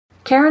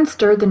Karen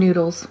stirred the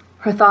noodles.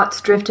 Her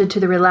thoughts drifted to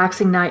the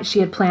relaxing night she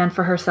had planned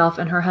for herself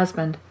and her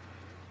husband.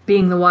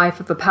 Being the wife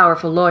of a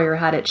powerful lawyer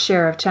had its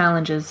share of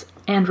challenges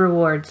and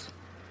rewards.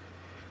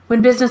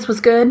 When business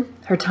was good,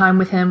 her time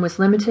with him was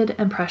limited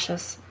and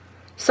precious.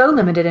 So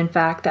limited, in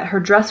fact, that her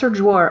dresser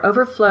drawer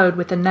overflowed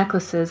with the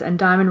necklaces and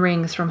diamond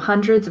rings from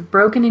hundreds of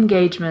broken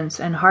engagements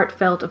and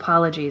heartfelt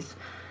apologies.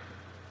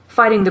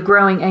 Fighting the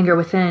growing anger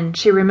within,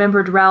 she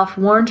remembered Ralph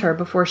warned her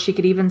before she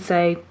could even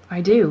say, "I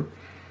do,"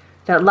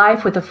 that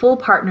life with a full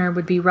partner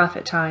would be rough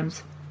at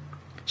times.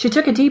 She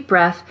took a deep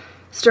breath,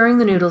 stirring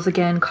the noodles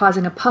again,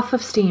 causing a puff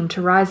of steam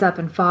to rise up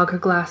and fog her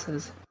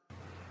glasses.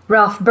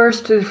 Ralph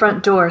burst through the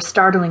front door,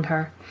 startling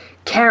her.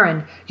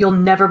 "Karen, you'll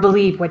never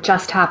believe what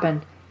just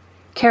happened."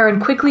 Karen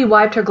quickly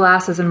wiped her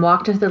glasses and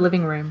walked into the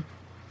living room.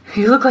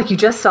 "You look like you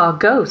just saw a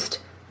ghost."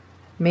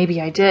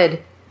 "Maybe I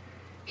did."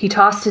 He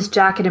tossed his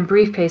jacket and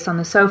briefcase on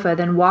the sofa,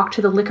 then walked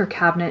to the liquor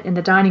cabinet in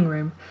the dining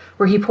room,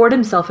 where he poured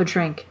himself a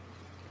drink.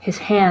 His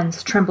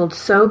hands trembled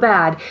so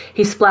bad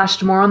he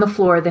splashed more on the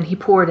floor than he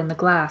poured in the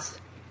glass.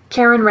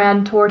 Karen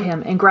ran toward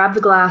him and grabbed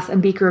the glass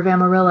and beaker of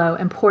Amarillo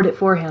and poured it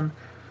for him.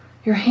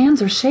 "Your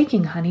hands are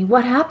shaking, honey.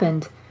 What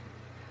happened?"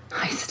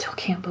 "I still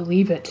can't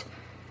believe it."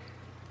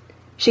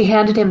 She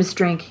handed him his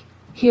drink.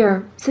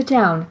 "Here, sit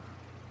down."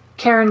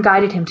 Karen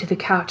guided him to the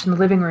couch in the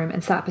living room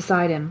and sat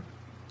beside him.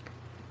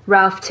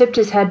 Ralph tipped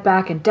his head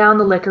back and down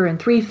the liquor in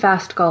 3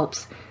 fast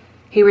gulps.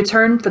 He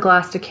returned the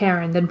glass to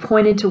Karen, then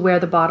pointed to where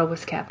the bottle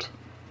was kept.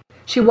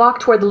 She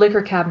walked toward the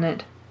liquor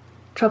cabinet.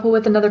 "Trouble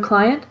with another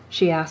client?"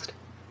 she asked.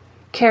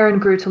 Karen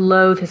grew to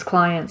loathe his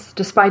clients,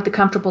 despite the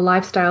comfortable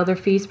lifestyle their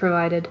fees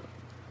provided.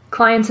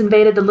 Clients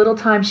invaded the little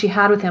time she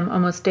had with him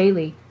almost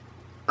daily.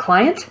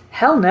 "Client?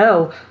 Hell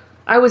no.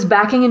 I was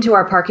backing into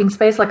our parking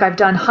space like I've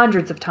done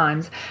hundreds of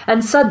times,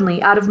 and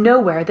suddenly, out of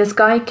nowhere, this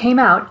guy came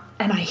out,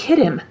 and I hit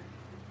him."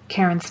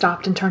 Karen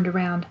stopped and turned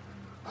around.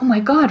 "Oh my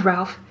God,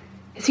 Ralph.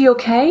 Is he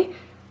okay?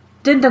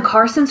 Didn't the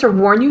car sensor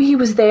warn you he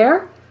was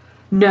there?"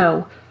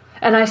 "No.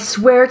 And I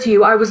swear to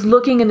you I was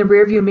looking in the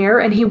rearview mirror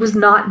and he was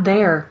not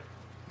there."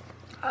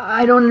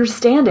 "I don't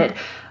understand it.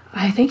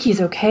 I think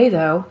he's okay,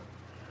 though."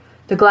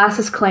 The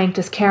glasses clanked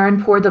as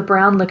Karen poured the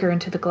brown liquor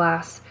into the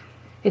glass.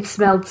 It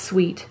smelled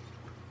sweet.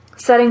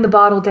 Setting the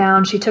bottle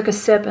down, she took a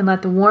sip and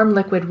let the warm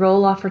liquid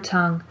roll off her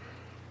tongue.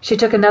 She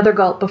took another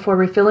gulp before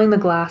refilling the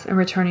glass and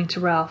returning to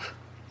Ralph.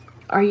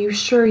 "Are you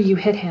sure you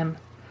hit him?"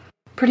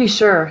 "Pretty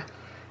sure.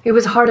 It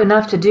was hard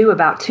enough to do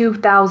about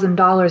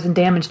 $2,000 in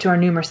damage to our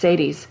new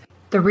Mercedes.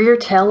 The rear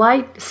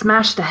taillight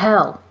smashed to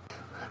hell."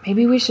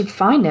 "Maybe we should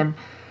find him.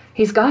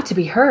 He's got to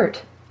be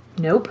hurt."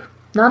 "Nope.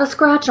 Not a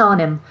scratch on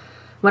him.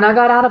 When I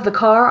got out of the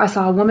car, I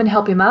saw a woman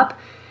help him up.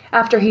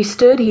 After he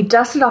stood, he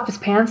dusted off his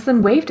pants,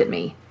 then waved at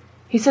me.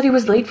 He said he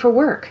was late for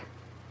work."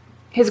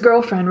 His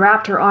girlfriend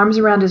wrapped her arms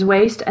around his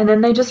waist, and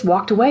then they just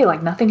walked away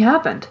like nothing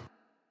happened.